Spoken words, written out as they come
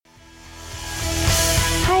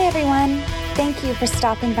Thank you for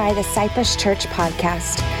stopping by the Cypress Church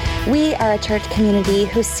podcast. We are a church community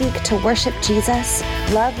who seek to worship Jesus,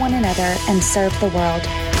 love one another, and serve the world.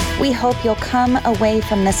 We hope you'll come away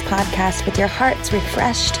from this podcast with your hearts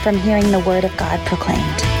refreshed from hearing the Word of God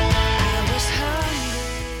proclaimed.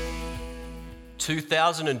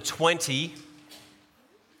 2020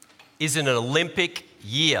 is an Olympic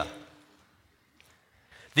year.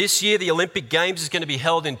 This year, the Olympic Games is going to be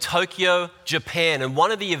held in Tokyo, Japan, and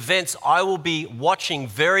one of the events I will be watching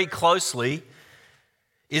very closely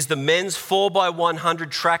is the men's 4x100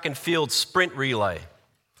 track and field sprint relay.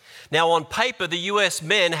 Now, on paper, the US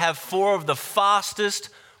men have four of the fastest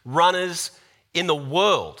runners in the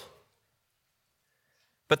world.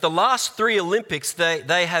 But the last three Olympics,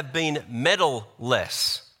 they have been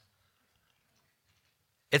medal-less.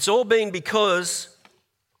 It's all been because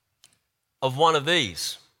of one of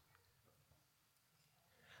these.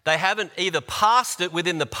 They haven't either passed it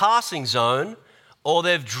within the passing zone or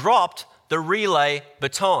they've dropped the relay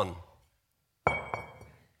baton.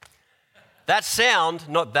 That sound,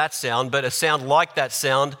 not that sound, but a sound like that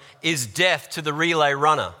sound, is death to the relay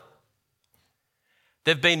runner.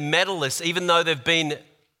 They've been medalists, even though they've been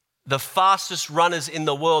the fastest runners in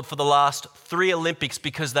the world for the last three Olympics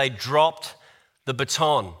because they dropped the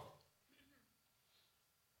baton.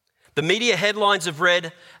 The media headlines have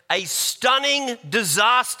read, "A stunning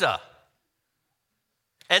disaster,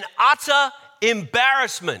 an utter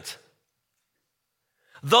embarrassment.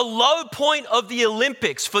 The low point of the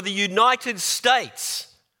Olympics for the United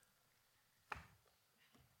States."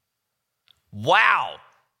 Wow.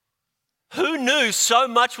 Who knew so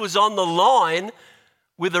much was on the line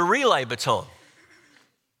with a relay baton?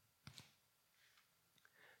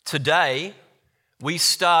 Today, we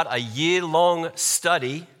start a year-long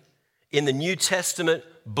study in the New Testament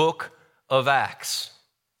book of Acts.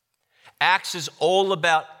 Acts is all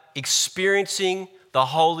about experiencing the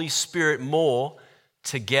Holy Spirit more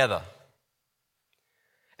together.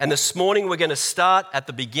 And this morning we're going to start at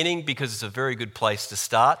the beginning because it's a very good place to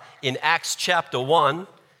start, in Acts chapter 1.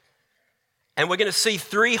 And we're going to see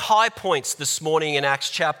three high points this morning in Acts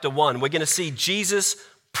chapter 1. We're going to see Jesus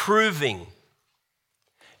proving,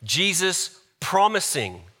 Jesus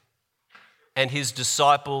promising, and his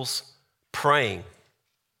disciples praying.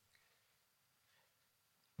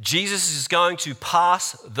 Jesus is going to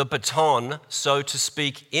pass the baton, so to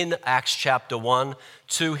speak, in Acts chapter 1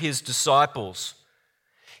 to his disciples.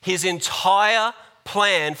 His entire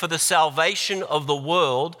plan for the salvation of the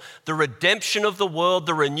world, the redemption of the world,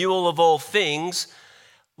 the renewal of all things,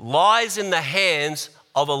 lies in the hands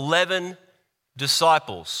of 11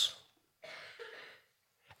 disciples.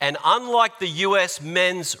 And unlike the US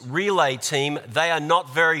men's relay team, they are not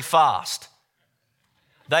very fast.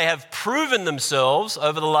 They have proven themselves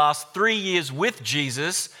over the last 3 years with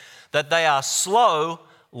Jesus that they are slow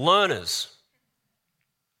learners.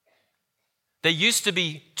 There used to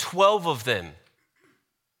be 12 of them.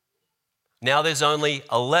 Now there's only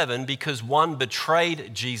 11 because one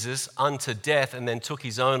betrayed Jesus unto death and then took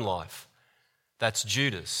his own life. That's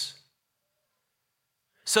Judas.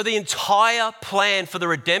 So the entire plan for the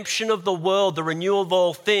redemption of the world, the renewal of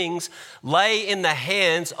all things, lay in the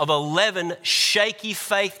hands of 11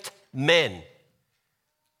 shaky-faithed men.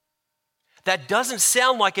 That doesn't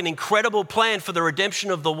sound like an incredible plan for the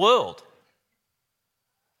redemption of the world.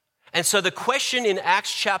 And so the question in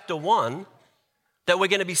Acts chapter 1 that we're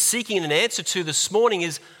going to be seeking an answer to this morning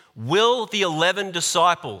is, will the 11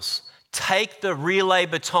 disciples take the relay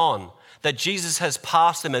baton that Jesus has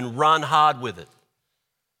passed them and run hard with it?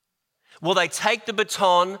 Will they take the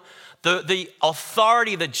baton, the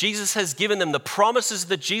authority that Jesus has given them, the promises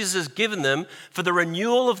that Jesus has given them for the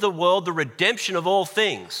renewal of the world, the redemption of all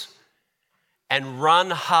things, and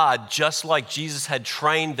run hard just like Jesus had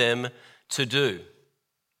trained them to do?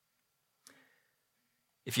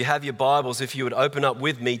 If you have your Bibles, if you would open up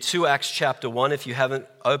with me to Acts chapter 1, if you haven't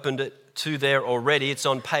opened it to there already, it's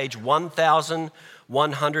on page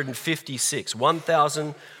 1156.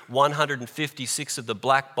 1156 of the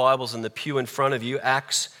black Bibles in the pew in front of you,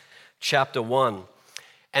 Acts chapter 1.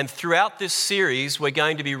 And throughout this series, we're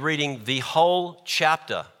going to be reading the whole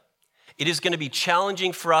chapter. It is going to be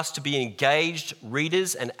challenging for us to be engaged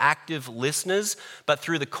readers and active listeners, but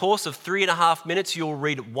through the course of 3.5 minutes, you'll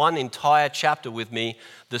read one entire chapter with me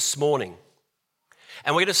this morning.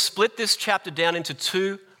 And we're going to split this chapter down into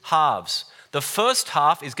two halves. The first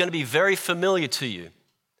half is going to be very familiar to you,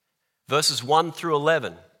 verses 1 through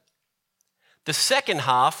 11. The second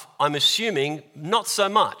half, I'm assuming, not so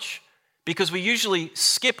much, because we usually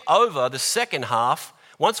skip over the second half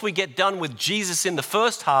Once we get done with Jesus in the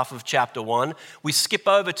first half of chapter 1, we skip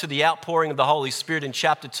over to the outpouring of the Holy Spirit in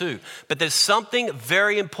chapter 2. But there's something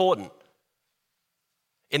very important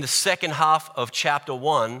in the second half of chapter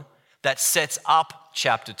 1 that sets up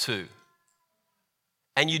chapter 2.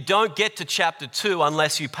 And you don't get to chapter 2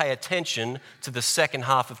 unless you pay attention to the second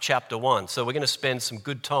half of chapter 1. So we're going to spend some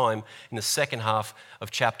good time in the second half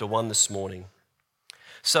of chapter 1 this morning.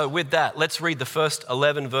 So with that, let's read the first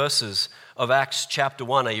 11 verses of Acts chapter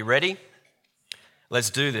 1. Are you ready?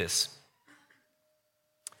 Let's do this.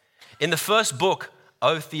 In the first book,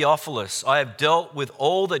 O Theophilus, I have dealt with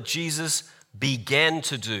all that Jesus began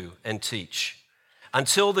to do and teach,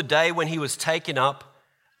 until the day when he was taken up,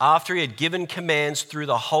 after he had given commands through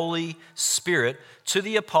the Holy Spirit to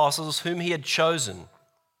the apostles whom he had chosen.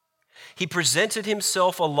 He presented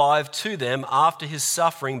himself alive to them after his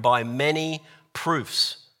suffering by many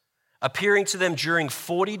proofs, appearing to them during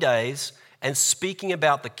 40 days and speaking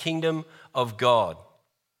about the kingdom of God.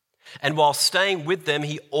 And while staying with them,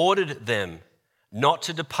 he ordered them not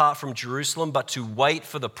to depart from Jerusalem, but to wait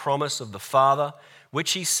for the promise of the Father,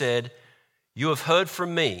 which he said, "You have heard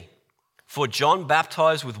from me, for John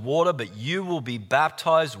baptized with water, but you will be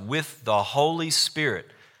baptized with the Holy Spirit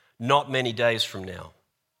not many days from now."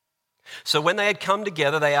 So when they had come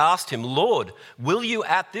together, they asked him, "Lord, will you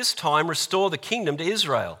at this time restore the kingdom to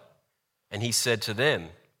Israel?" And he said to them,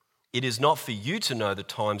 "It is not for you to know the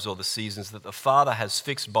times or the seasons that the Father has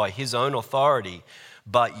fixed by his own authority,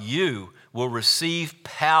 but you will receive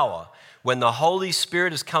power when the Holy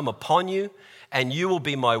Spirit has come upon you, and you will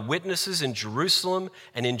be my witnesses in Jerusalem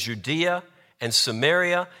and in Judea and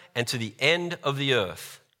Samaria and to the end of the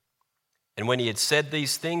earth." And when he had said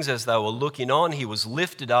these things, as they were looking on, he was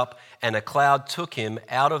lifted up, and a cloud took him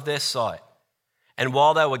out of their sight. And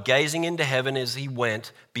while they were gazing into heaven as he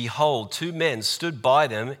went, behold, two men stood by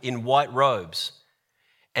them in white robes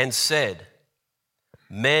and said,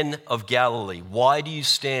 "Men of Galilee, why do you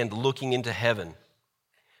stand looking into heaven?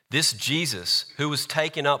 This Jesus, who was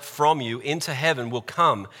taken up from you into heaven, will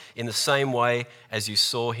come in the same way as you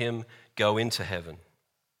saw him go into heaven."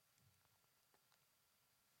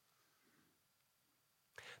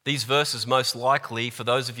 These verses, most likely, for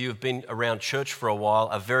those of you who have been around church for a while,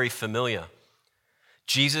 are very familiar.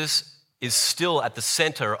 Jesus is still at the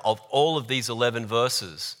center of all of these 11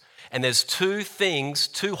 verses. And there's two things,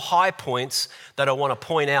 two high points that I want to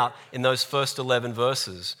point out in those first 11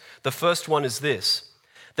 verses. The first one is this: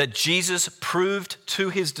 that Jesus proved to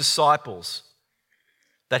his disciples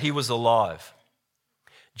that he was alive.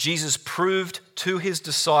 Jesus proved to his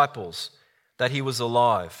disciples that he was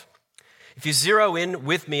alive. If you zero in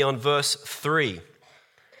with me on verse 3,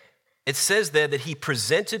 it says there that he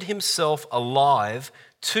presented himself alive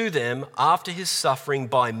to them after his suffering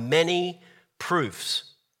by many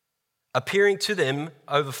proofs, appearing to them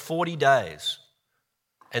over 40 days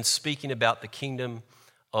and speaking about the kingdom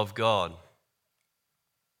of God.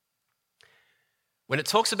 When it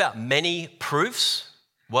talks about many proofs,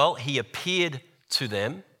 well, he appeared to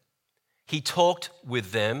them, he talked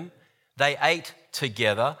with them, they ate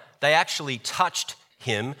together, they actually touched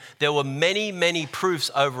him. There were many, many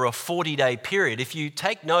proofs over a 40-day period. If you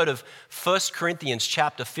take note of 1 Corinthians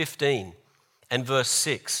chapter 15 and verse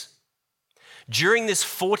 6, during this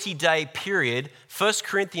 40-day period, 1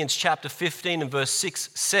 Corinthians chapter 15 and verse 6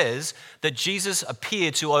 says that Jesus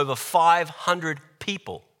appeared to over 500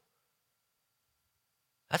 people.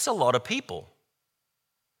 That's a lot of people.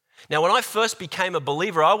 Now, when I first became a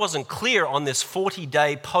believer, I wasn't clear on this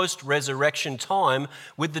 40-day post-resurrection time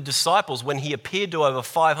with the disciples when he appeared to over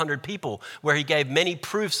 500 people, where he gave many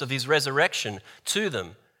proofs of his resurrection to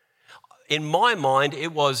them. In my mind,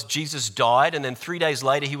 it was Jesus died, and then 3 days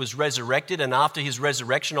later he was resurrected, and after his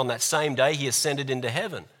resurrection on that same day, he ascended into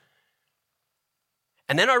heaven.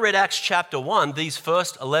 And then I read Acts chapter 1, these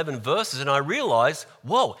first 11 verses, and I realized,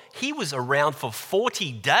 whoa, he was around for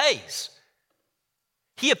 40 days.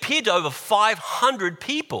 He appeared to over 500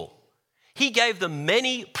 people. He gave them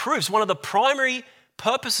many proofs. One of the primary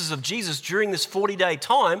purposes of Jesus during this 40-day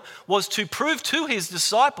time was to prove to his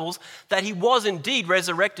disciples that he was indeed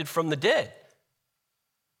resurrected from the dead.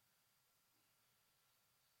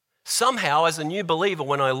 Somehow, as a new believer,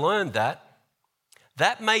 when I learned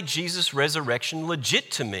that made Jesus' resurrection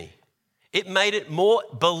legit to me. It made it more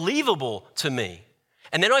believable to me.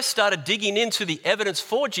 And then I started digging into the evidence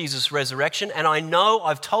for Jesus' resurrection, and I know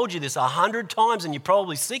I've told you this 100 times and you're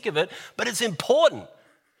probably sick of it, but it's important.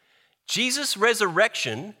 Jesus'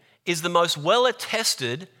 resurrection is the most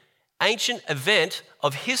well-attested ancient event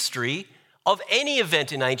of history, of any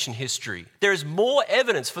event in ancient history. There is more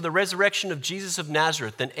evidence for the resurrection of Jesus of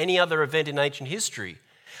Nazareth than any other event in ancient history.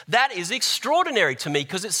 That is extraordinary to me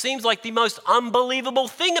because it seems like the most unbelievable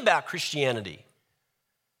thing about Christianity.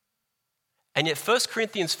 And yet 1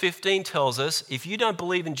 Corinthians 15 tells us if you don't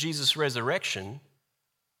believe in Jesus' resurrection,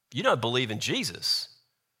 you don't believe in Jesus.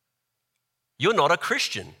 You're not a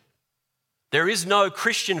Christian. There is no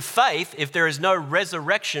Christian faith if there is no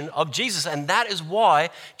resurrection of Jesus. And that is why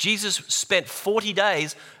Jesus spent 40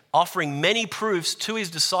 days offering many proofs to his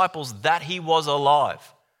disciples that he was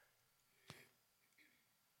alive.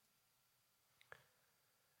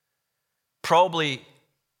 Probably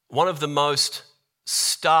one of the most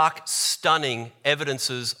stark, stunning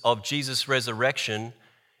evidences of Jesus' resurrection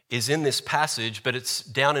is in this passage, but it's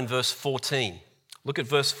down in verse 14. Look at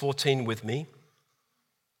verse 14 with me.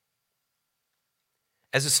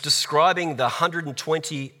 As it's describing the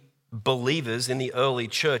 120 believers in the early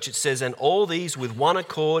church, it says, and all these with one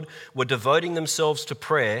accord were devoting themselves to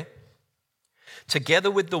prayer,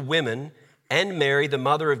 together with the women and Mary, the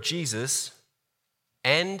mother of Jesus,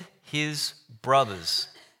 and his brothers.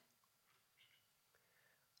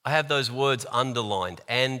 I have those words underlined,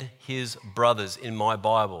 and his brothers, in my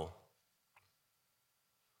Bible.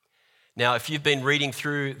 Now, if you've been reading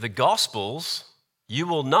through the Gospels, you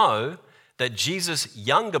will know that Jesus'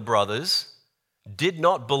 younger brothers did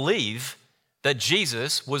not believe that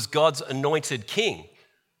Jesus was God's anointed king.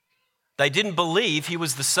 They didn't believe he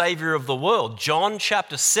was the Savior of the world. John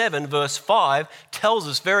chapter 7, verse 5 tells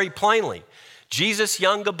us very plainly, Jesus'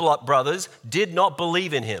 younger brothers did not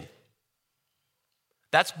believe in him.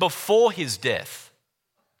 That's before his death.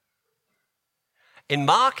 In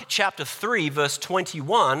Mark chapter 3, verse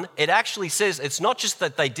 21, it actually says it's not just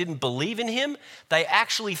that they didn't believe in him, they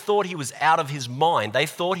actually thought he was out of his mind. They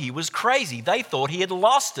thought he was crazy. They thought he had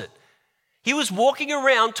lost it. He was walking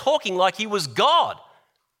around talking like he was God.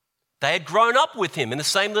 They had grown up with him in the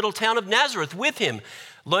same little town of Nazareth with him,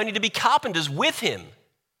 learning to be carpenters with him.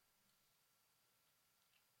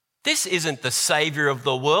 This isn't the Savior of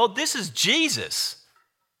the world. This is Jesus.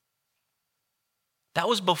 That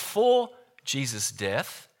was before Jesus'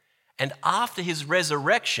 death, and after his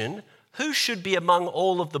resurrection, who should be among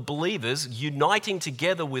all of the believers uniting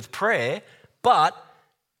together with prayer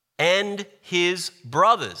and his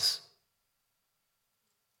brothers?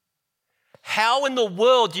 How in the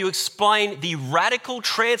world do you explain the radical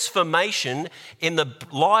transformation in the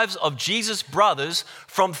lives of Jesus' brothers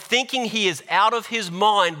from thinking he is out of his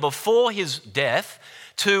mind before his death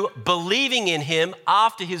to believing in him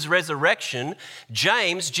after his resurrection?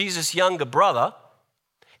 James, Jesus' younger brother,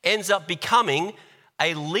 ends up becoming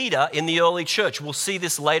a leader in the early church. We'll see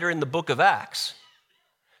this later in the book of Acts.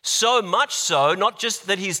 So much so, not just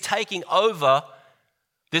that he's taking over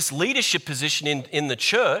this leadership position in the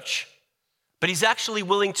church, but he's actually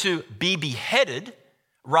willing to be beheaded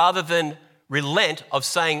rather than relent of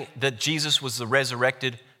saying that Jesus was the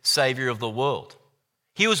resurrected Savior of the world.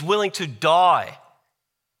 He was willing to die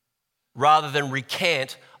rather than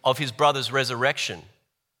recant of his brother's resurrection.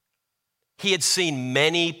 He had seen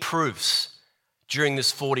many proofs during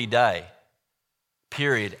this 40-day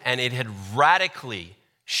period, and it had radically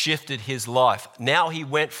shifted his life. Now he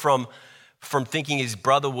went from thinking his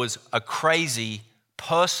brother was a crazy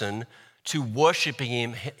person to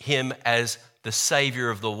worshiping him as the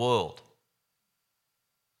Savior of the world.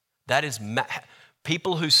 That is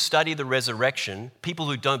people who study the resurrection, people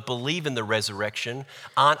who don't believe in the resurrection,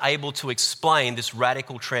 aren't able to explain this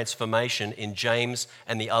radical transformation in James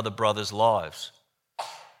and the other brothers' lives.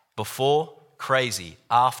 Before, crazy.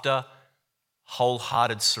 After,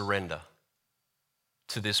 wholehearted surrender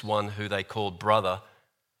to this one who they called brother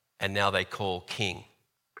and now they call king.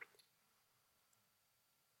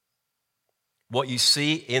 What you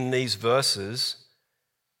see in these verses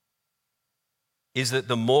is that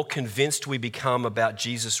the more convinced we become about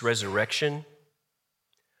Jesus' resurrection,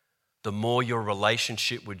 the more your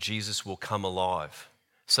relationship with Jesus will come alive.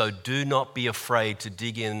 So do not be afraid to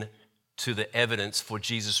dig in to the evidence for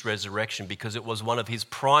Jesus' resurrection, because it was one of his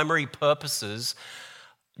primary purposes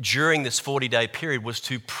during this 40-day period was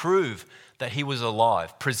to prove that he was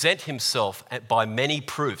alive, present himself by many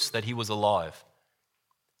proofs that he was alive.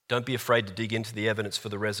 Don't be afraid to dig into the evidence for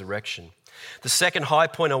the resurrection. The second high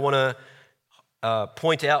point I want to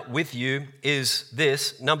point out with you is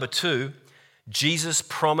this. Number 2, Jesus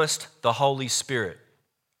promised the Holy Spirit.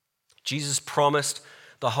 Jesus promised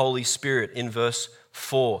the Holy Spirit in verse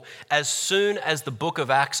 4. As soon as the book of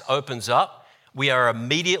Acts opens up, we are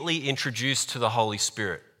immediately introduced to the Holy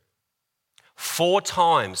Spirit. 4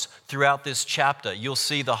 times throughout this chapter, you'll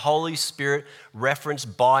see the Holy Spirit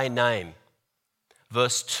referenced by name.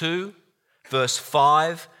 Verse 2, verse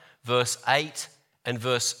 5, verse 8, and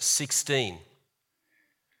verse 16.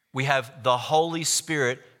 We have the Holy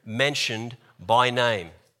Spirit mentioned by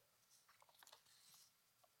name.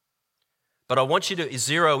 But I want you to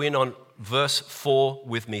zero in on verse 4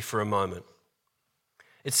 with me for a moment.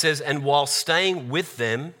 It says, "And while staying with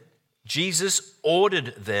them, Jesus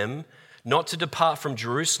ordered them not to depart from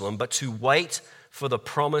Jerusalem, but to wait for the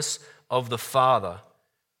promise of the Father,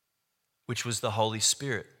 which was the Holy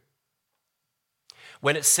Spirit."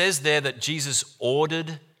 When it says there that Jesus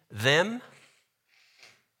ordered them,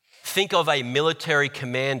 think of a military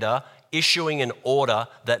commander issuing an order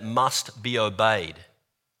that must be obeyed.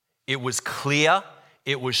 It was clear,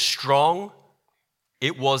 it was strong,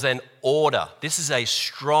 it was an order. This is a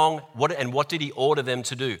strong, what did he order them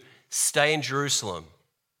to do? Stay in Jerusalem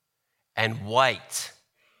and wait.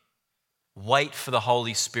 Wait for the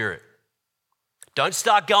Holy Spirit. Don't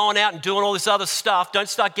start going out and doing all this other stuff. Don't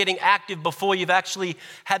start getting active before you've actually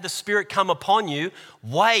had the Spirit come upon you.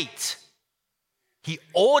 Wait. He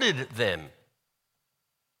ordered them.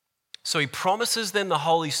 So he promises them the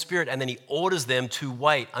Holy Spirit, and then he orders them to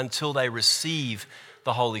wait until they receive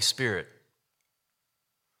the Holy Spirit.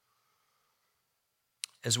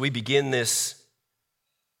 As we begin this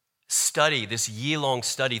study, this year-long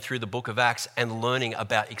study through the book of Acts and learning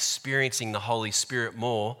about experiencing the Holy Spirit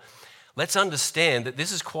more, let's understand that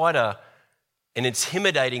this is quite an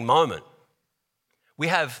intimidating moment. We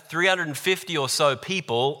have 350 or so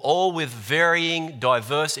people, all with varying,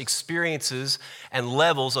 diverse experiences and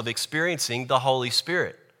levels of experiencing the Holy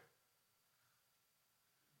Spirit.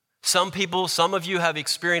 Some of you have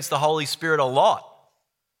experienced the Holy Spirit a lot.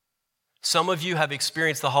 Some of you have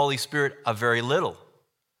experienced the Holy Spirit a very little.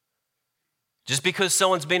 Just because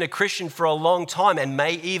someone's been a Christian for a long time and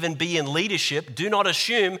may even be in leadership, do not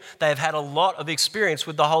assume they have had a lot of experience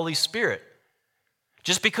with the Holy Spirit.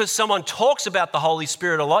 Just because someone talks about the Holy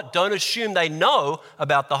Spirit a lot, don't assume they know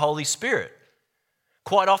about the Holy Spirit.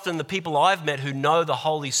 Quite often, the people I've met who know the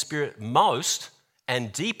Holy Spirit most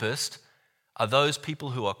and deepest are those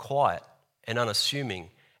people who are quiet and unassuming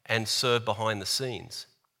and serve behind the scenes.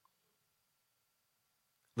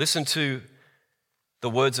 Listen to the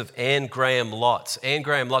words of Anne Graham Lotz. Anne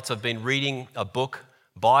Graham Lotz, I've been reading a book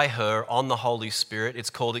by her on the Holy Spirit. It's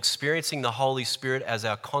called Experiencing the Holy Spirit as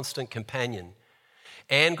Our Constant Companion.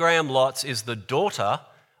 Anne Graham Lotz is the daughter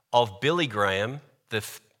of Billy Graham, the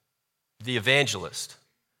evangelist,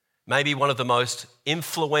 maybe one of the most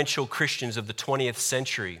influential Christians of the 20th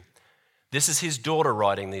century. This is his daughter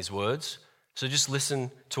writing these words, so just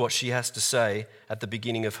listen to what she has to say at the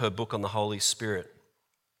beginning of her book on the Holy Spirit.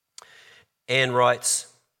 Anne writes,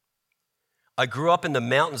 "I grew up in the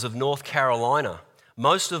mountains of North Carolina.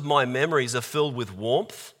 Most of my memories are filled with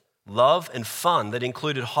warmth, love, and fun that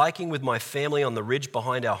included hiking with my family on the ridge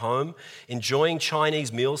behind our home, enjoying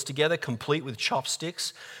Chinese meals together, complete with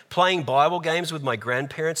chopsticks, playing Bible games with my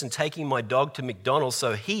grandparents, and taking my dog to McDonald's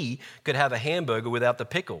so he could have a hamburger without the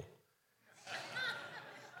pickle."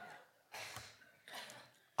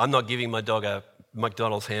 I'm not giving my dog a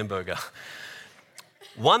McDonald's hamburger.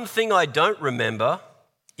 "One thing I don't remember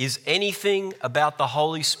is anything about the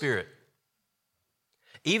Holy Spirit.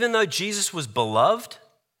 Even though Jesus was beloved,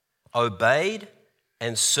 obeyed,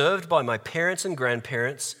 and served by my parents and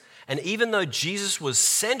grandparents, and even though Jesus was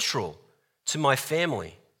central to my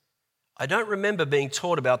family, I don't remember being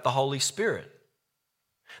taught about the Holy Spirit.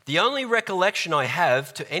 The only recollection I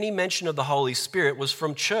have to any mention of the Holy Spirit was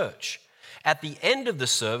from church. At the end of the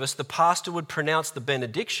service, the pastor would pronounce the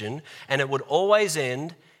benediction, and it would always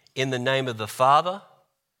end in the name of the Father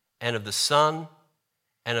and of the Son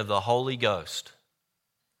and of the Holy Ghost.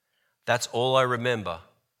 That's all I remember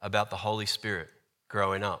about the Holy Spirit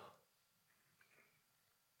growing up."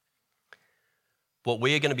 What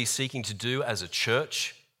we are going to be seeking to do as a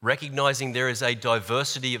church, recognizing there is a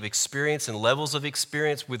diversity of experience and levels of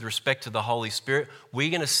experience with respect to the Holy Spirit, we're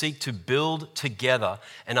going to seek to build together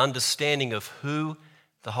an understanding of who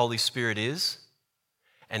the Holy Spirit is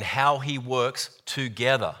and how he works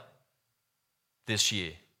together this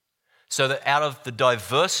year. So that out of the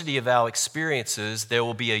diversity of our experiences, there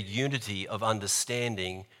will be a unity of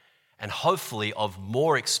understanding and hopefully of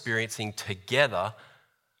more experiencing together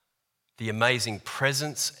the amazing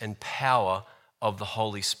presence and power of the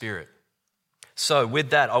Holy Spirit. So with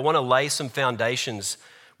that, I want to lay some foundations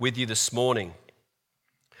with you this morning.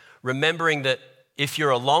 Remembering that if you're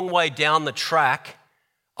a long way down the track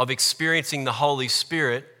of experiencing the Holy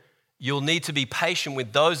Spirit, you'll need to be patient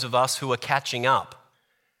with those of us who are catching up.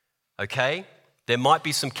 Okay? There might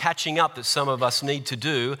be some catching up that some of us need to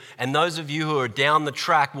do, and those of you who are down the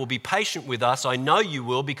track will be patient with us. I know you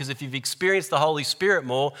will, because if you've experienced the Holy Spirit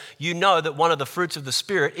more, you know that one of the fruits of the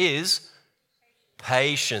Spirit is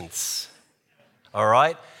patience. All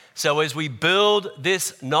right? So as we build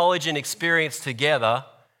this knowledge and experience together,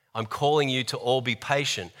 I'm calling you to all be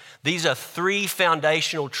patient. These are 3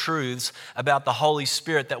 foundational truths about the Holy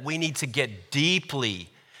Spirit that we need to get deeply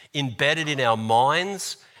embedded in our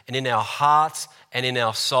minds and in our hearts and in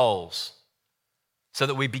our souls, so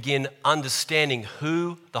that we begin understanding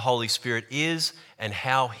who the Holy Spirit is and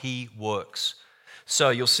how he works. So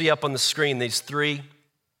you'll see up on the screen these 3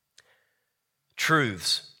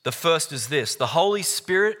 truths. The first is this: the Holy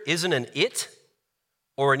Spirit isn't an it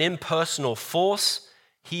or an impersonal force,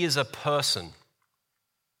 he is a person.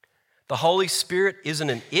 The Holy Spirit isn't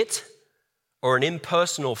an it or an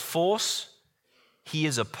impersonal force, he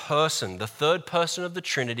is a person, the third person of the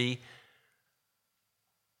Trinity.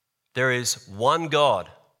 There is one God,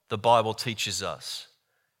 the Bible teaches us,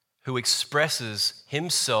 who expresses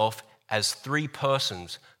himself as 3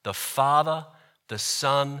 persons: the Father, the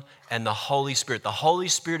Son, and the Holy Spirit. The Holy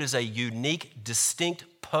Spirit is a unique, distinct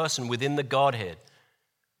person within the Godhead.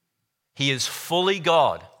 He is fully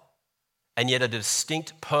God and yet a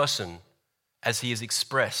distinct person as he is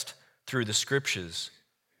expressed through the Scriptures.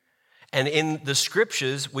 And in the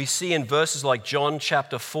Scriptures, we see in verses like John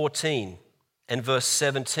chapter 14 and verse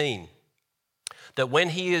 17, that when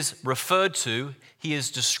he is referred to, he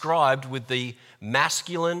is described with the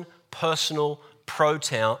masculine personal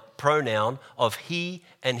pronoun of he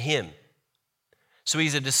and him. So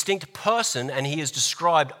he's a distinct person, and he is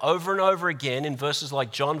described over and over again in verses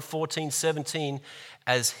like John 14:17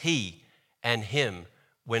 as he and him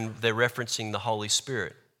when they're referencing the Holy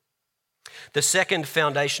Spirit. The second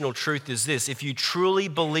foundational truth is this: if you truly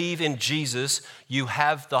believe in Jesus, you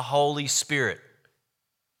have the Holy Spirit.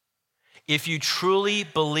 If you truly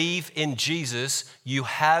believe in Jesus, you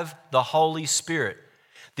have the Holy Spirit.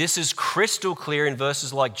 This is crystal clear in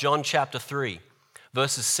verses like John chapter 3,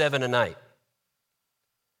 verses 7 and 8.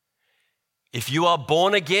 If you are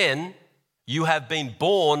born again, you have been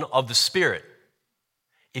born of the Spirit.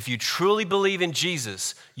 If you truly believe in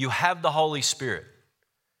Jesus, you have the Holy Spirit.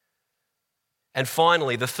 And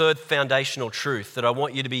finally, the third foundational truth that I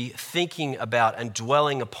want you to be thinking about and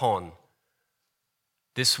dwelling upon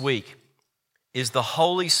this week is the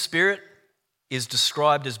Holy Spirit is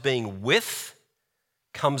described as being with,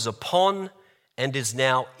 comes upon, and is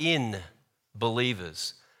now in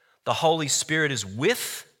believers. The Holy Spirit is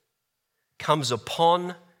with, comes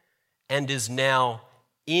upon, and is now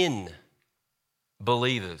in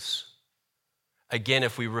believers. Again,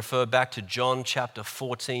 if we refer back to John chapter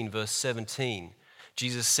 14, verse 17,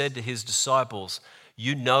 Jesus said to his disciples,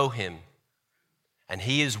 "You know him, and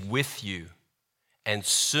he is with you, and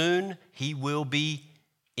soon he will be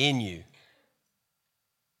in you."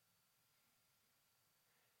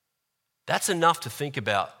 That's enough to think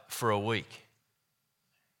about for a week.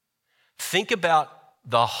 Think about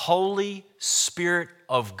the Holy Spirit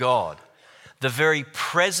of God, the very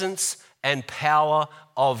presence and power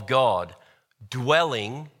of God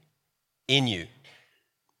dwelling in you,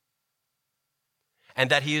 and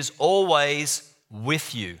that he is always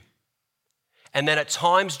with you, and that at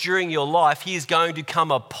times during your life he is going to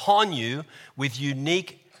come upon you with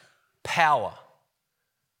unique power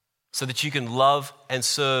so that you can love and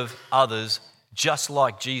serve others just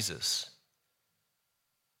like Jesus.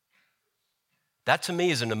 That to me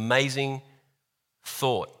is an amazing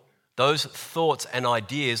thought. Those thoughts and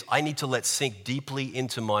ideas I need to let sink deeply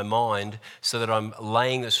into my mind so that I'm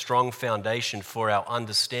laying a strong foundation for our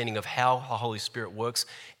understanding of how the Holy Spirit works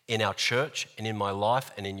in our church and in my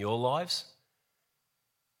life and in your lives,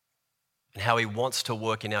 and how he wants to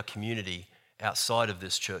work in our community outside of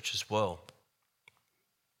this church as well.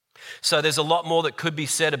 So there's a lot more that could be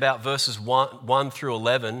said about verses 1 through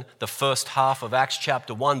 11, the first half of Acts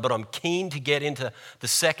chapter 1, but I'm keen to get into the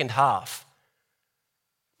second half,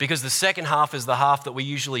 because the second half is the half that we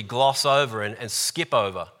usually gloss over and skip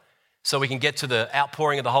over so we can get to the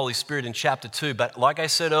outpouring of the Holy Spirit in chapter 2. But like I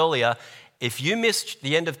said earlier, if you missed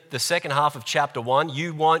the end of the second half of chapter 1,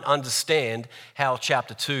 you won't understand how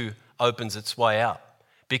chapter 2 opens its way out,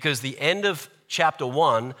 because the end of chapter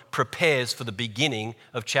 1 prepares for the beginning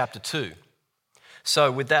of chapter 2. So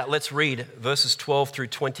with that, let's read verses 12 through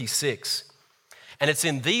 26. And it's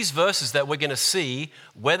in these verses that we're going to see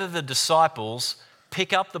whether the disciples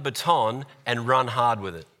pick up the baton and run hard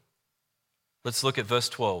with it. Let's look at verse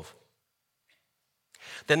 12.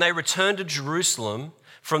 Then they returned to Jerusalem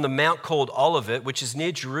from the mount called Olivet, which is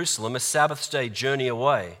near Jerusalem, a Sabbath day journey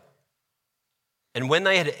away. And when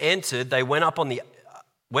they had entered, they went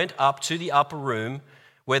up to the upper room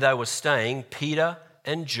where they were staying, Peter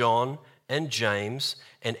and John and James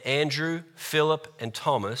and Andrew, Philip and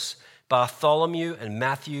Thomas, Bartholomew and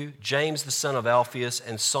Matthew, James the son of Alphaeus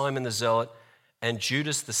and Simon the Zealot, and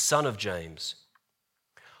Judas the son of James.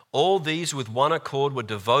 All these with one accord were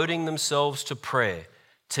devoting themselves to prayer,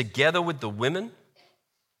 together with the women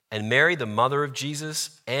and Mary, the mother of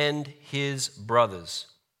Jesus, and his brothers.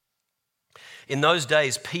 In those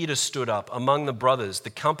days, Peter stood up among the brothers. The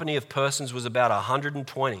company of persons was about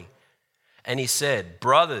 120. And he said,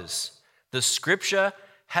 "Brothers, the scripture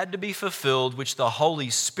had to be fulfilled, which the Holy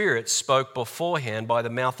Spirit spoke beforehand by the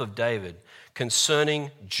mouth of David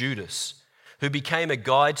concerning Judas, who became a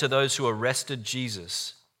guide to those who arrested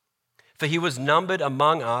Jesus. For he was numbered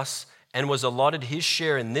among us and was allotted his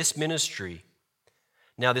share in this ministry.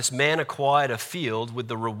 Now this man acquired a field with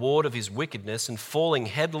the reward of his wickedness, and falling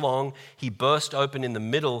headlong, he burst open in the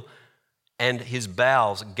middle, and his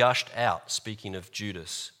bowels gushed out," speaking of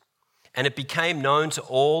Judas. "And it became known to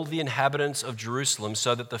all the inhabitants of Jerusalem,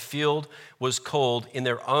 so that the field was called in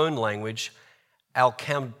their own language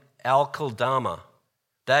Al-Keldama,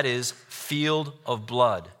 that is, field of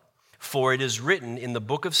blood. For it is written in the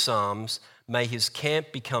book of Psalms, 'May his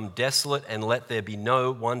camp become desolate, and let there be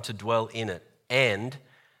no one to dwell in it, and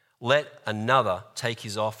let another take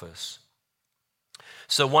his office.'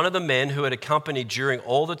 So one of the men who had accompanied during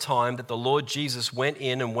all the time that the Lord Jesus went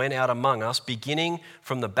in and went out among us, beginning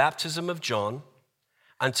from the baptism of John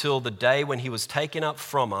until the day when he was taken up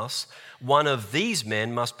from us, one of these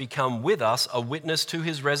men must become with us a witness to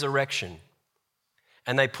his resurrection."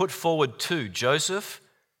 And they put forward two, Joseph,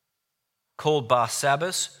 called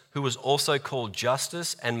Barsabbas, who was also called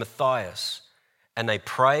Justus, and Matthias. And they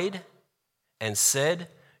prayed and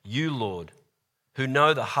said, "You, Lord, who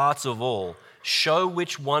know the hearts of all, show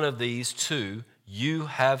which one of these two you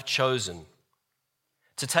have chosen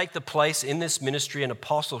to take the place in this ministry and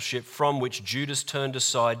apostleship from which Judas turned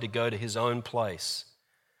aside to go to his own place."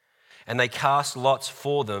 And they cast lots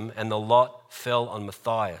for them, and the lot fell on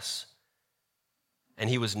Matthias, and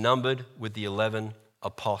he was numbered with the 11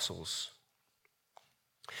 apostles.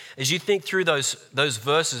 As you think through those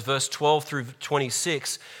verses, verse 12 through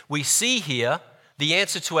 26, we see here the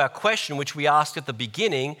answer to our question, which we asked at the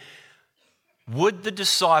beginning: would the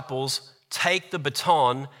disciples take the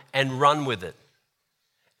baton and run with it?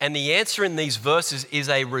 And the answer in these verses is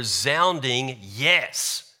a resounding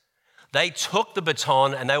yes. They took the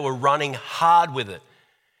baton and they were running hard with it.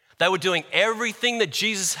 They were doing everything that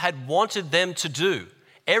Jesus had wanted them to do,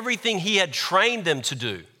 everything he had trained them to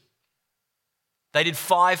do. They did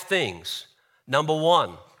 5 things. Number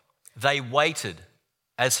 1, they waited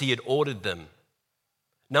as he had ordered them.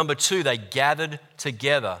 Number 2, they gathered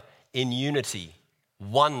together in unity,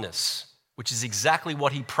 oneness, which is exactly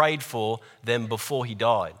what he prayed for them before he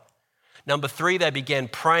died. Number 3, they began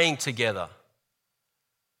praying together.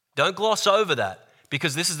 Don't gloss over that,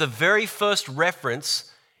 because this is the very first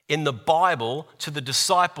reference in the Bible to the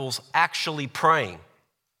disciples actually praying.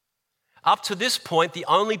 Up to this point, the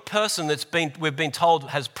only person we've been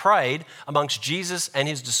told has prayed amongst Jesus and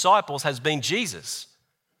his disciples has been Jesus.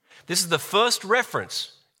 This is the first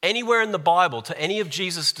reference anywhere in the Bible to any of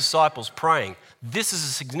Jesus' disciples praying. This is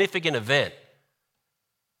a significant event.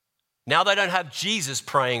 Now they don't have Jesus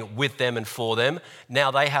praying with them and for them.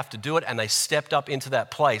 Now they have to do it, and they stepped up into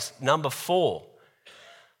that place. Number 4,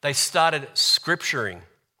 they started scripturing.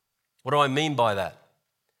 What do I mean by that?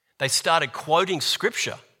 They started quoting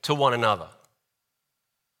scripture to one another.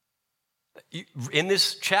 In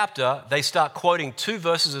this chapter, they start quoting 2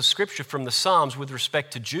 verses of scripture from the Psalms with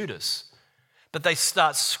respect to Judas. But they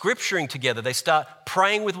start scripturing together. They start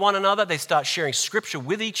praying with one another. They start sharing scripture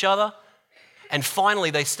with each other. And finally,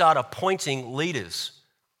 they start appointing leaders.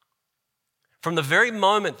 From the very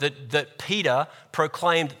moment that Peter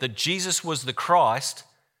proclaimed that Jesus was the Christ,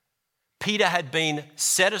 Peter had been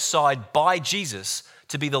set aside by Jesus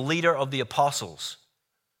to be the leader of the apostles.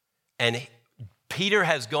 And Peter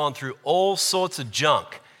has gone through all sorts of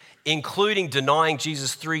junk, including denying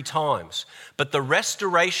Jesus 3 times. But the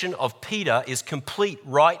restoration of Peter is complete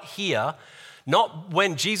right here, not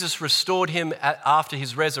when Jesus restored him after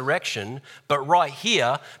his resurrection, but right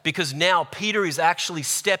here, because now Peter is actually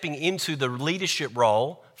stepping into the leadership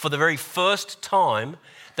role for the very first time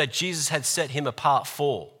that Jesus had set him apart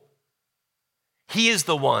for. He is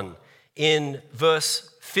the one in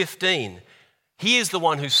verse 15. He is the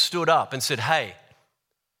one who stood up and said, "Hey,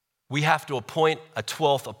 we have to appoint a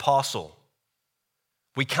 12th apostle.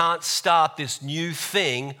 We can't start this new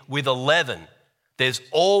thing with 11. There's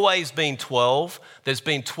always been 12. There's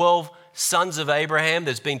been 12 sons of Abraham.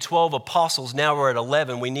 There's been 12 apostles. Now we're at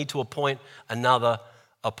 11. We need to appoint another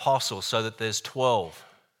apostle so that there's 12.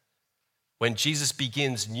 When Jesus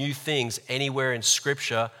begins new things anywhere in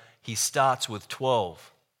Scripture, he starts with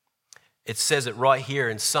 12. It says it right here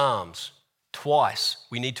in Psalms. Twice,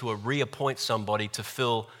 we need to reappoint somebody to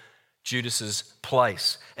fill Judas's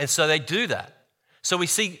place. And so they do that. So we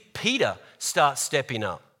see Peter start stepping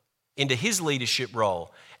up into his leadership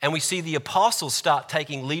role. And we see the apostles start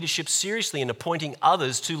taking leadership seriously and appointing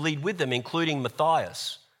others to lead with them, including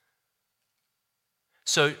Matthias.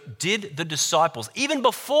 So did the disciples, even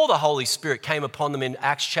before the Holy Spirit came upon them in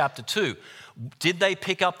Acts chapter 2, did they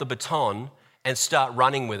pick up the baton and start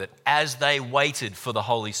running with it as they waited for the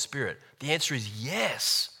Holy Spirit? The answer is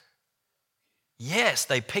yes. Yes,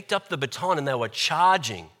 they picked up the baton and they were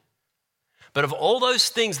charging. But of all those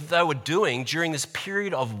things that they were doing during this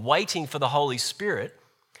period of waiting for the Holy Spirit,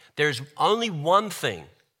 there's only one thing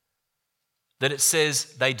that it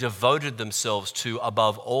says they devoted themselves to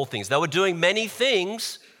above all things. They were doing many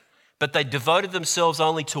things, but they devoted themselves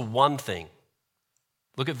only to one thing.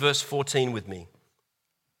 Look at verse 14 with me.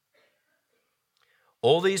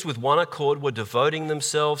 All these with one accord were devoting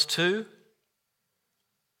themselves to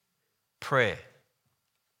prayer.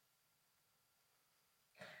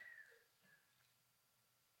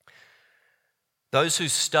 Those who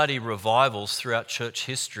study revivals throughout church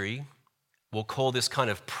history will call this kind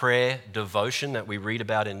of prayer devotion that we read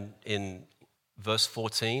about in verse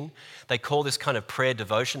 14. They call this kind of prayer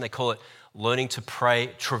devotion, they call it learning to pray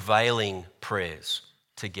travailing prayers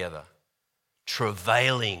together.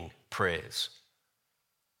 Travailing prayers.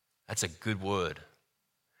 That's a good word.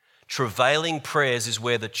 Travailing prayers is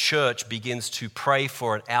where the church begins to pray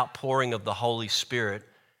for an outpouring of the Holy Spirit.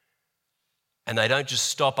 And they don't just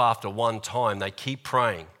stop after one time, they keep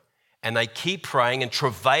praying. And they keep praying and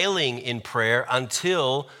travailing in prayer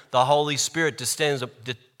until the Holy Spirit descends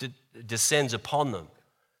upon them.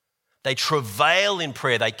 They travail in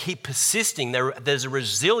prayer, they keep persisting. There's a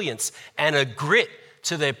resilience and a grit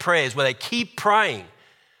to their prayers where they keep praying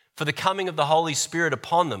for the coming of the Holy Spirit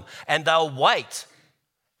upon them. And they'll wait.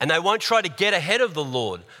 And they won't try to get ahead of the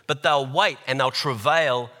Lord, but they'll wait and they'll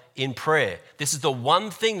travail in prayer. This is the one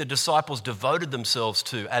thing the disciples devoted themselves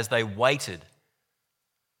to as they waited.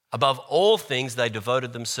 Above all things, they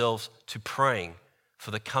devoted themselves to praying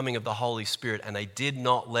for the coming of the Holy Spirit, and they did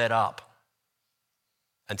not let up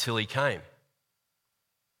until he came.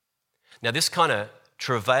 Now, this kind of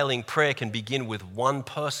travailing prayer can begin with one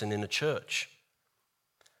person in a church.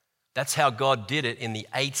 That's how God did it in the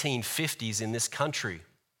 1850s in this country.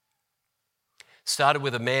 Started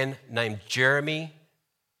with a man named Jeremy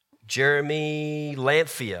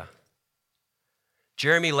Lanphier.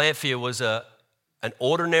 Jeremy Lanphier was an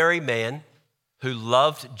ordinary man who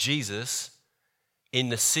loved Jesus in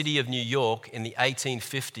the city of New York in the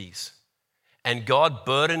 1850s. And God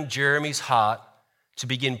burdened Jeremy's heart to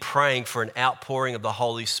begin praying for an outpouring of the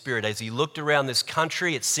Holy Spirit. As he looked around this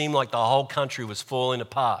country, it seemed like the whole country was falling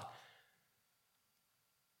apart.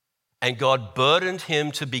 And God burdened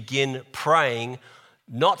him to begin praying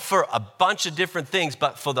not for a bunch of different things,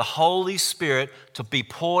 but for the Holy Spirit to be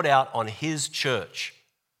poured out on his church.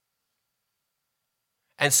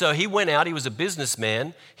 And so he went out, he was a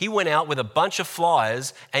businessman, he went out with a bunch of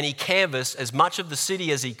flyers and he canvassed as much of the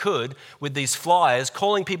city as he could with these flyers,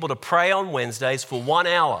 calling people to pray on Wednesdays for 1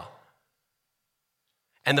 hour.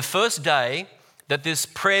 And the first day that this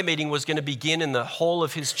prayer meeting was going to begin in the hall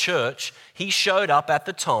of his church, he showed up at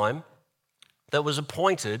the time that was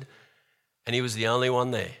appointed, and he was the only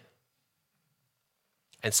one there.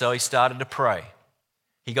 And so he started to pray.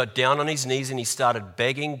 He got down on his knees and he started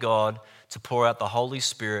begging God to pour out the Holy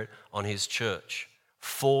Spirit on his church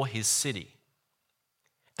for his city.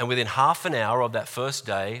 And within half an hour of that first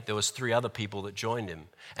day, there was 3 other people that joined him.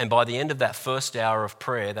 And by the end of that first hour of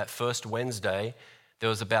prayer, that first Wednesday, there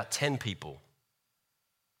was about 10 people.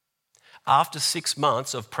 After 6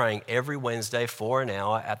 months of praying every Wednesday for an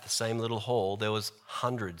hour at the same little hall, there was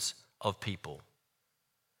hundreds of people.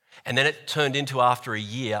 And then it turned into, after a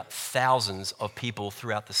year, thousands of people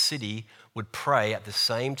throughout the city would pray at the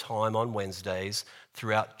same time on Wednesdays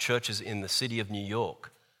throughout churches in the city of New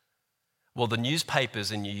York. Well, the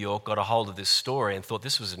newspapers in New York got a hold of this story and thought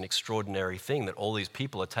this was an extraordinary thing, that all these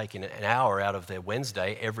people are taking an hour out of their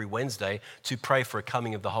Wednesday, every Wednesday, to pray for a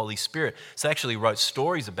coming of the Holy Spirit. So they actually wrote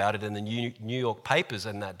stories about it in the New York papers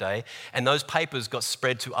in that day, and those papers got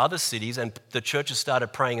spread to other cities, and the churches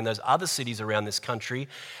started praying in those other cities around this country.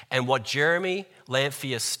 And what Jeremy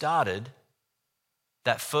Lanphier started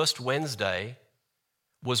that first Wednesday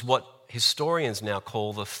was what historians now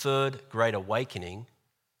call the Third Great Awakening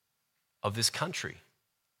of this country.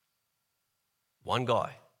 One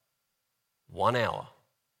guy, 1 hour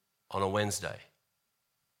on a Wednesday.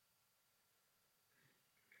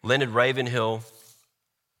 Leonard Ravenhill,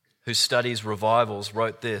 who studies revivals,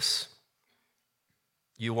 wrote this.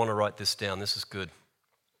 You want to write this down, this is good.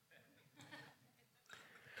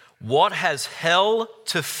 What has hell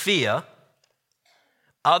to fear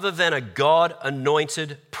other than a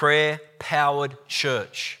God-anointed, prayer-powered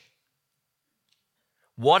church?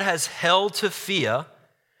 What has hell to fear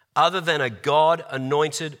other than a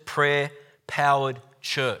God-anointed, prayer-powered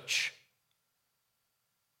church?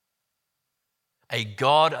 A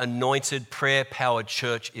God-anointed, prayer-powered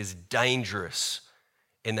church is dangerous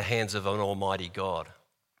in the hands of an almighty God.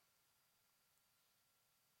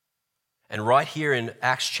 And right here in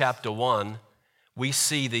Acts chapter 1, we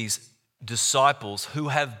see these disciples who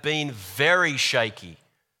have been very shaky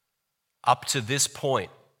up to this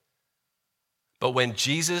point. But when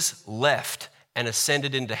Jesus left and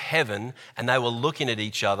ascended into heaven and they were looking at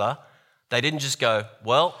each other, they didn't just go,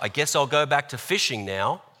 well, I guess I'll go back to fishing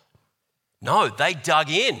now. No, they dug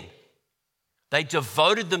in. They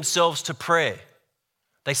devoted themselves to prayer.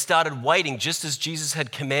 They started waiting just as Jesus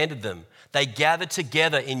had commanded them. They gathered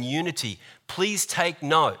together in unity. Please take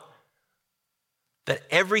note that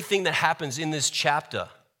everything that happens in this chapter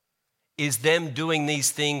is them doing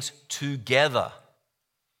these things together.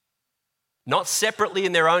 Not separately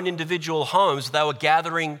in their own individual homes. They were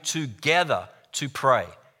gathering together to pray.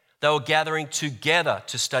 They were gathering together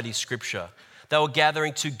to study scripture. They were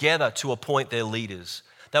gathering together to appoint their leaders.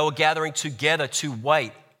 They were gathering together to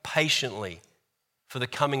wait patiently for the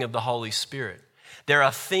coming of the Holy Spirit. There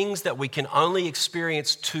are things that we can only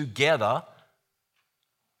experience together.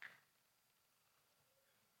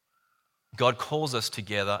 God calls us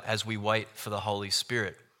together as we wait for the Holy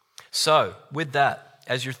Spirit. So, with that,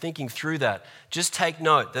 as you're thinking through that, just take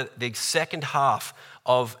note that the second half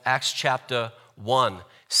of Acts chapter 1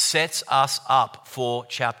 sets us up for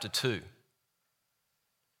chapter 2.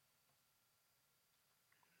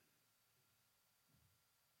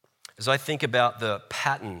 As I think about the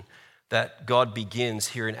pattern that God begins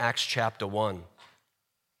here in Acts chapter 1,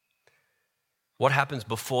 what happens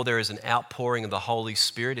before there is an outpouring of the Holy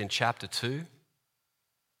Spirit in chapter 2?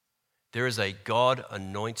 There is a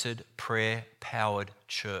God-anointed, prayer-powered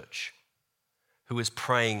church who is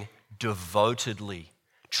praying devotedly,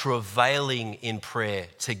 travailing in prayer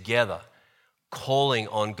together, calling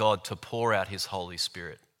on God to pour out his Holy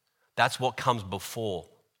Spirit. That's what comes before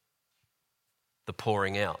the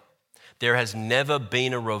pouring out. There has never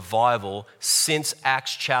been a revival since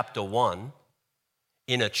Acts chapter 1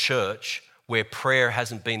 in a church where prayer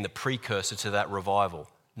hasn't been the precursor to that revival.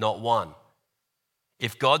 Not one.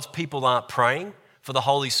 If God's people aren't praying for the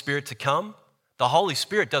Holy Spirit to come, the Holy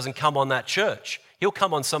Spirit doesn't come on that church. He'll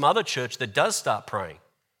come on some other church that does start praying.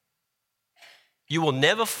 You will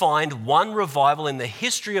never find one revival in the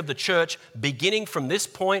history of the church, beginning from this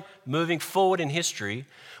point, moving forward in history,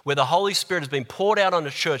 where the Holy Spirit has been poured out on a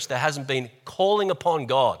church that hasn't been calling upon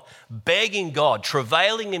God, begging God,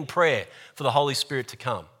 travailing in prayer for the Holy Spirit to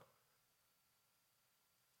come.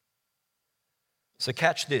 So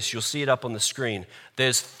catch this, you'll see it up on the screen.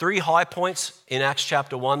 There's 3 high points in Acts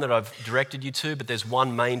chapter 1 that I've directed you to, but there's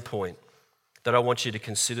one main point that I want you to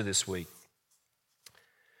consider this week.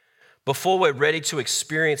 Before we're ready to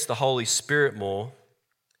experience the Holy Spirit more,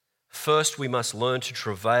 first we must learn to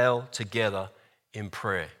travail together in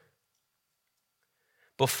prayer.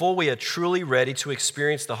 Before we are truly ready to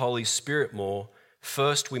experience the Holy Spirit more,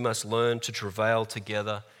 first we must learn to travail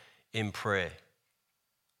together in prayer.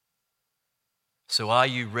 So are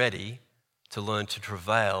you ready to learn to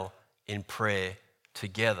travail in prayer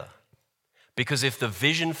together? Because if the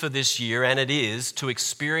vision for this year, and it is, to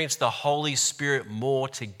experience the Holy Spirit more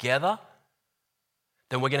together,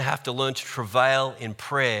 then we're going to have to learn to travail in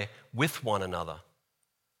prayer with one another.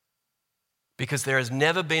 Because there has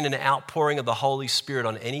never been an outpouring of the Holy Spirit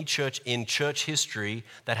on any church in church history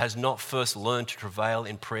that has not first learned to travail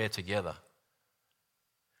in prayer together.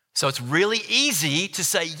 So it's really easy to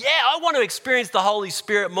say, yeah, I want to experience the Holy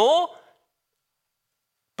Spirit more.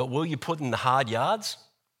 But will you put in the hard yards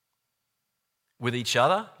with each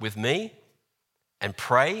other, with me, and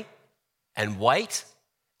pray and wait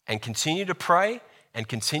and continue to pray and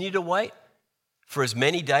continue to wait for as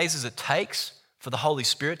many days as it takes for the Holy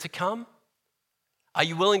Spirit to come? Are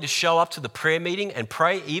you willing to show up to the prayer meeting and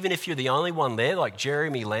pray even if you're the only one there, like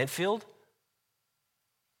Jeremy Landfield?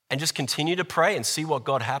 And just continue to pray and see what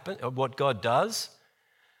God does?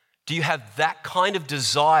 Do you have that kind of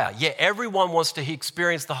desire? Yeah, everyone wants to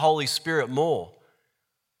experience the Holy Spirit more.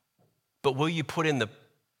 But will you put in the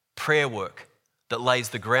prayer work that lays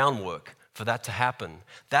the groundwork for that to happen?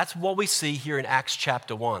 That's what we see here in Acts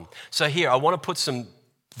chapter 1. So here, I want to put some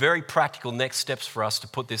very practical next steps for us to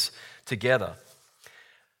put this together.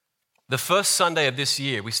 The first Sunday of this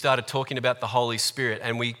year, we started talking about the Holy Spirit,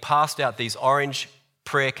 and we passed out these orange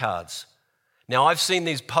prayer cards. Now, I've seen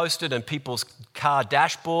these posted on people's car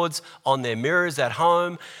dashboards, on their mirrors at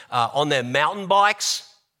home, on their mountain bikes.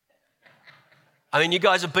 I mean, you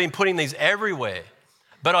guys have been putting these everywhere.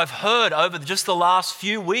 But I've heard over just the last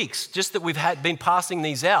few weeks, just that we've been passing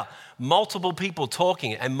these out, multiple people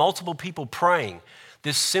talking and multiple people praying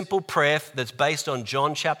this simple prayer that's based on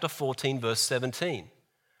John chapter 14, verse 17.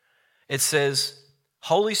 It says,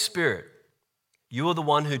 Holy Spirit, you are the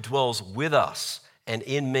one who dwells with us and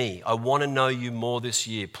in me. I want to know you more this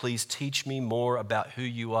year. Please teach me more about who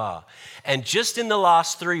you are. And just in the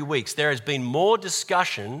last 3 weeks, there has been more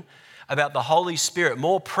discussion about the Holy Spirit,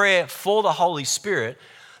 more prayer for the Holy Spirit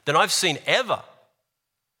than I've seen ever.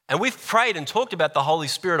 And we've prayed and talked about the Holy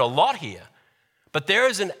Spirit a lot here. But there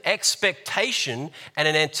is an expectation and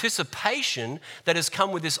an anticipation that has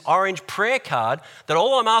come with this orange prayer card that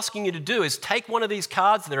all I'm asking you to do is take one of these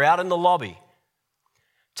cards that are out in the lobby.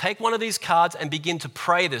 Take one of these cards and begin to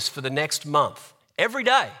pray this for the next month, every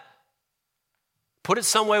day. Put it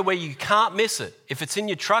somewhere where you can't miss it. If it's in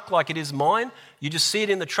your truck like it is mine, you just see it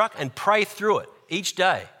in the truck and pray through it each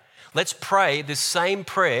day. Let's pray this same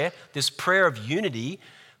prayer, this prayer of unity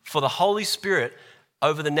for the Holy Spirit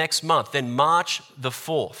over the next month. Then March the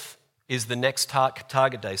 4th is the next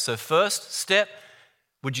target day. So first step,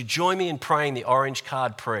 would you join me in praying the orange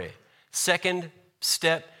card prayer? Second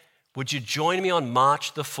step, would you join me on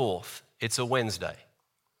March the 4th? It's a Wednesday.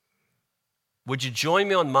 Would you join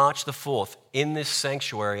me on March the 4th in this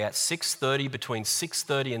sanctuary at 6:30, between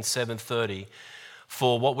 6:30 and 7:30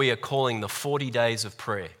 for what we are calling the 40 days of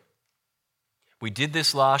prayer? We did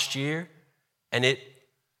this last year and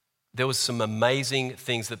there was some amazing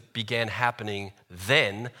things that began happening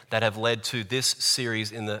then that have led to this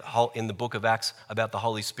series in the book of Acts about the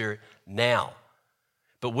Holy Spirit now.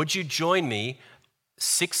 But would you join me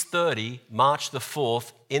 6:30, March the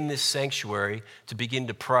 4th, in this sanctuary to begin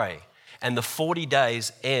to pray? And the 40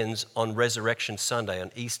 days ends on Resurrection Sunday,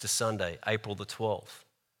 on Easter Sunday, April the 12th.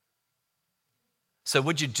 So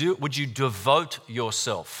would you devote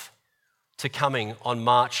yourself to coming on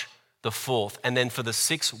March the 4th, and then for the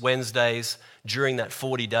 6 Wednesdays during that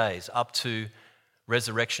 40 days up to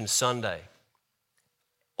Resurrection Sunday?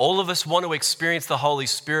 All of us want to experience the Holy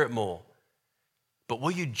Spirit more. But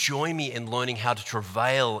will you join me in learning how to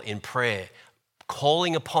travail in prayer,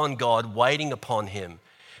 calling upon God, waiting upon Him?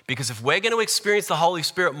 Because if we're going to experience the Holy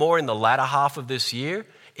Spirit more in the latter half of this year,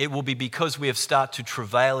 it will be because we have started to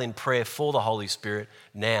travail in prayer for the Holy Spirit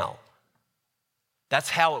now. That's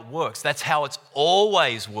how it works. That's how it's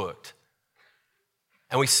always worked.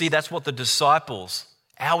 And we see that's what the disciples,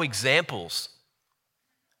 our examples,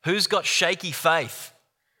 who's got shaky faith?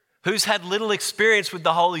 Who's had little experience with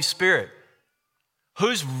the Holy Spirit?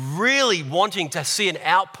 Who's really wanting to see an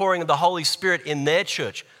outpouring of the Holy Spirit in their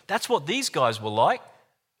church? That's what these guys were like.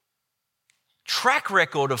 Track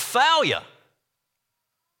record of failure.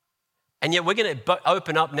 And yet we're going to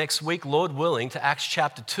open up next week, Lord willing, to Acts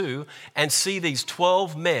chapter 2 and see these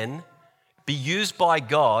 12 men be used by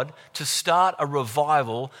God to start a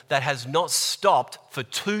revival that has not stopped for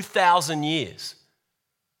 2,000 years.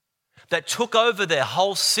 That took over their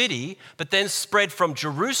whole city, but then spread from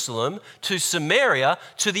Jerusalem to Samaria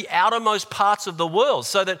to the outermost parts of the world,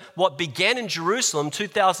 so that what began in Jerusalem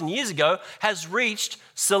 2,000 years ago has reached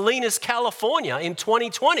Salinas, California in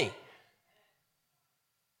 2020.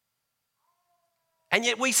 And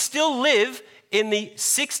yet we still live in the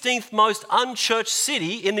 16th most unchurched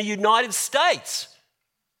city in the United States.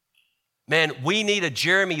 Man, we need a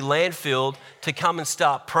Jeremy Landfield to come and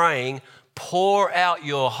start praying, pour out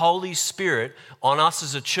your Holy Spirit on us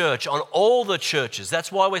as a church, on all the churches. That's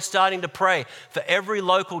why we're starting to pray for every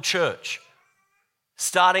local church,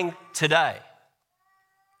 starting today,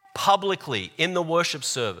 publicly in the worship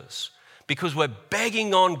service, because we're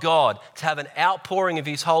begging on God to have an outpouring of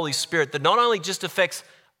His Holy Spirit that not only just affects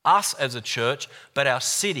us as a church, but our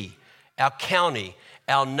city, our county,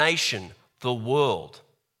 our nation, the world.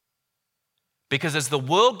 Because as the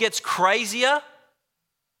world gets crazier,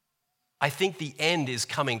 I think the end is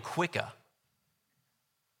coming quicker.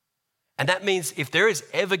 And that means if there is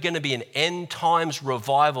ever going to be an end times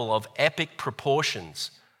revival of epic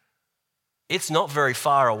proportions, it's not very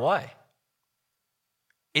far away.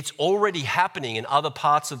 It's already happening in other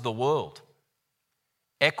parts of the world.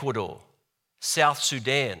 Ecuador, South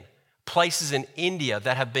Sudan, places in India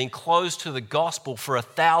that have been closed to the gospel for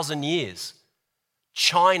 1,000 years.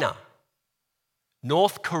 China,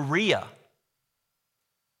 North Korea,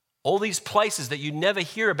 all these places that you never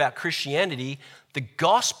hear about Christianity, the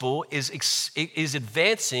gospel is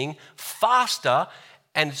advancing faster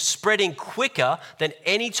and spreading quicker than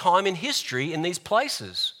any time in history in these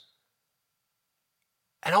places.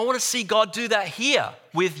 And I want to see God do that here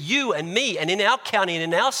with you and me and in our county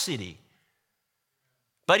and in our city.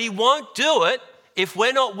 But he won't do it if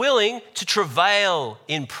we're not willing to travail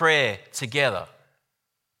in prayer together.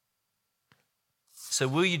 So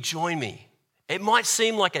will you join me? It might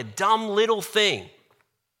seem like a dumb little thing,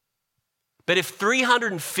 but if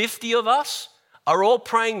 350 of us are all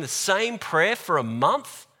praying the same prayer for a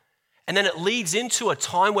month, and then it leads into a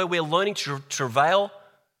time where we're learning to travail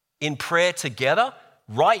in prayer together,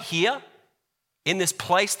 right here, in this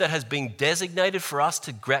place that has been designated for us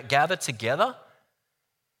to gather together,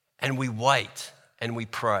 and we wait and we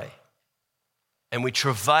pray, and we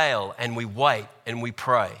travail and we wait and we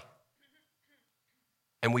pray,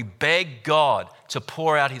 and we beg God to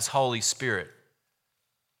pour out his Holy Spirit.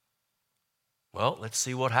 Well, let's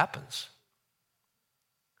see what happens.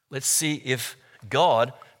 Let's see if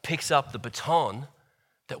God picks up the baton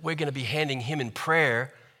that we're going to be handing him in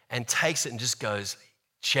prayer and takes it and just goes,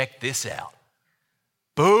 check this out.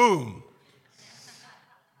 Boom.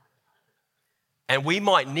 And we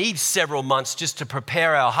might need several months just to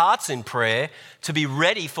prepare our hearts in prayer to be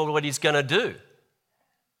ready for what he's going to do.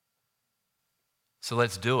 So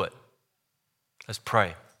let's do it. Let's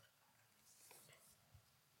pray.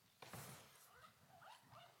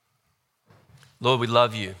 Lord, we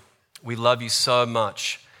love you. We love you so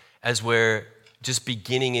much as we're just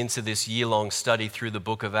beginning into this year-long study through the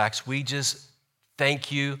book of Acts. We just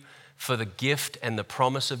thank you for the gift and the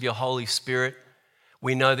promise of your Holy Spirit.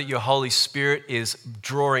 We know that your Holy Spirit is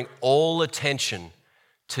drawing all attention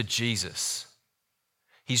to Jesus.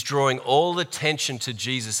 He's drawing all attention to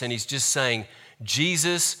Jesus, and he's just saying,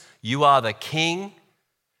 Jesus, you are the King,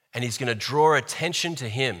 and he's going to draw attention to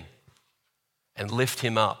him and lift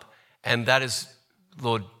him up. And that is,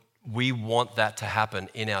 Lord, we want that to happen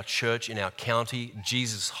in our church, in our county.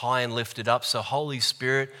 Jesus high and lifted up. So Holy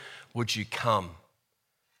Spirit, would you come?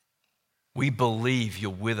 We believe you're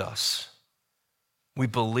with us. We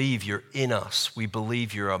believe you're in us. We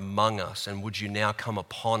believe you're among us. And would you now come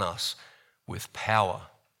upon us with power?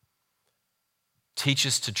 Teach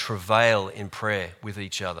us to travail in prayer with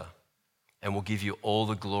each other, and we'll give you all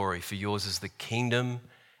the glory, for yours is the kingdom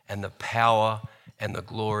and the power and the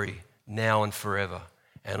glory now and forever.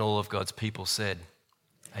 And all of God's people said,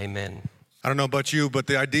 amen. I don't know about you, but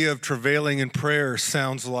the idea of travailing in prayer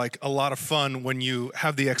sounds like a lot of fun when you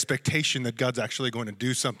have the expectation that God's actually going to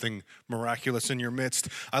do something miraculous in your midst.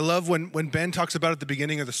 I love when Ben talks about at the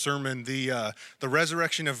beginning of the sermon, the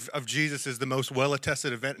resurrection of Jesus is the most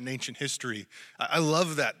well-attested event in ancient history. I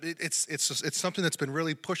love that. It's something that's been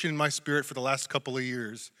really pushing in my spirit for the last couple of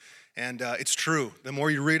years. And it's true. The more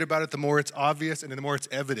you read about it, the more it's obvious and the more it's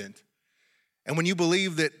evident. And when you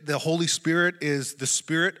believe that the Holy Spirit is the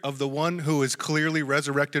spirit of the one who is clearly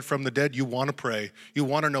resurrected from the dead, you want to pray. You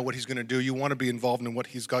want to know what he's going to do. You want to be involved in what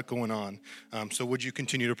he's got going on. So would you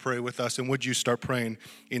continue to pray with us, and would you start praying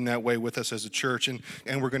in that way with us as a church? And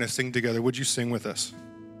we're going to sing together. Would you sing with us?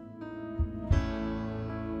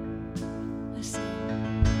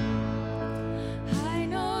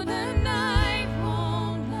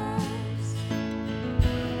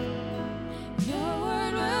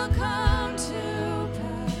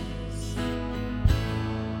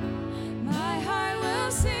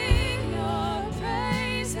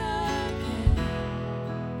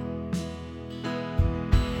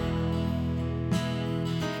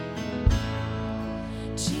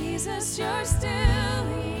 Jesus, you're still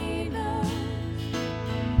enough.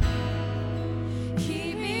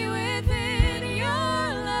 Keep me within your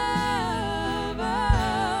love.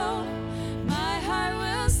 Oh, my heart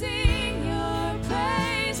will sing your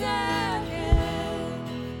praise again.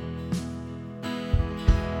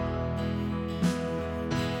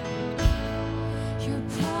 Your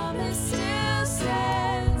promise still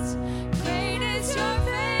stands. Great is your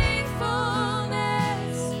faithfulness.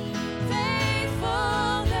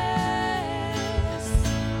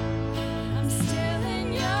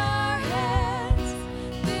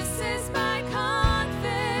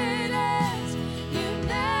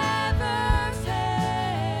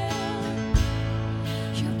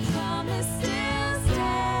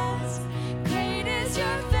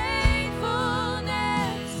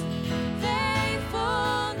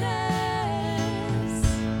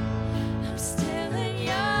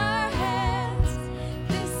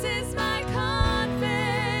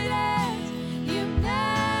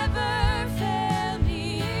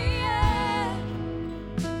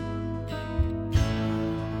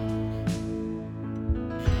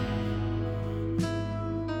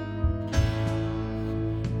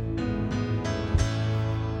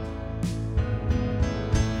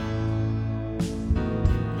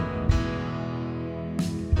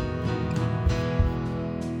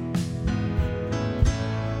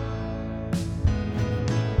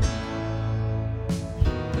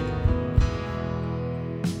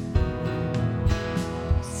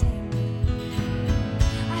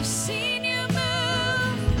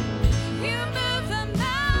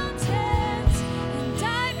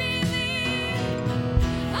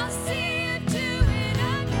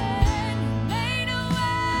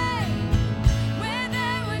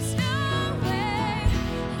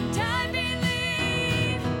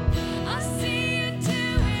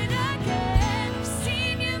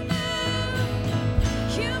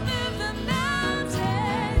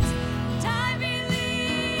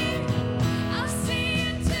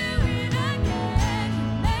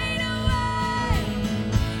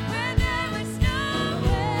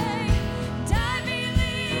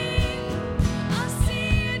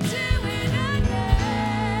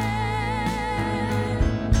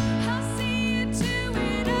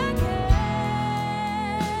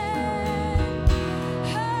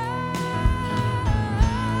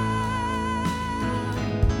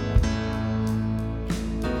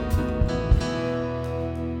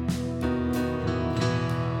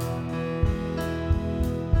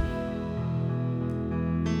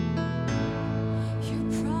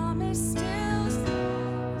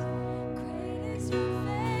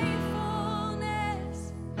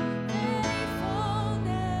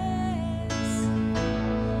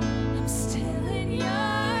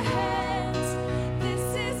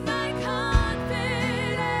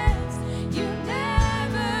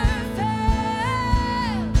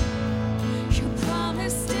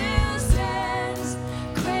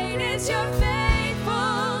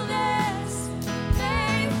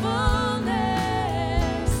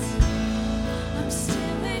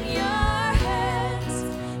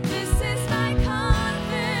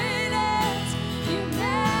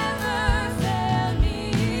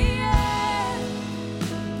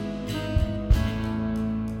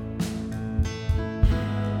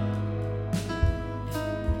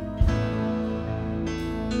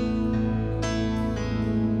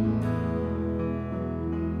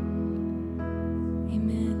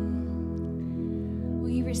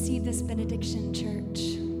 receive this benediction, church.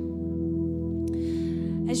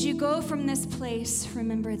 As you go from this place,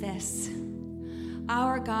 remember this.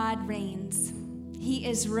 Our God reigns. He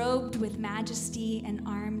is robed with majesty and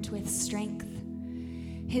armed with strength.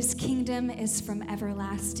 His kingdom is from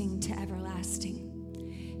everlasting to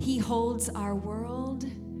everlasting. He holds our world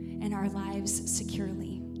and our lives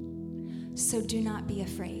securely. So do not be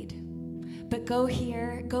afraid. But go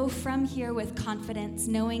from here with confidence,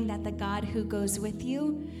 knowing that the God who goes with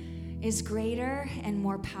you is greater and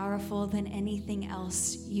more powerful than anything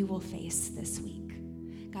else you will face this week.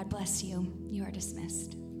 God bless you. You are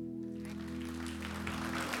dismissed.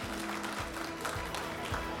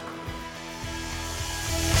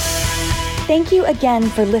 Thank you again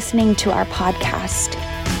for listening to our podcast.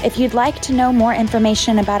 If you'd like to know more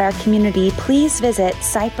information about our community, please visit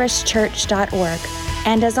cypresschurch.org.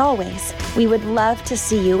 And as always, we would love to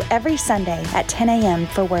see you every Sunday at 10 a.m.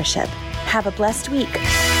 for worship. Have a blessed week.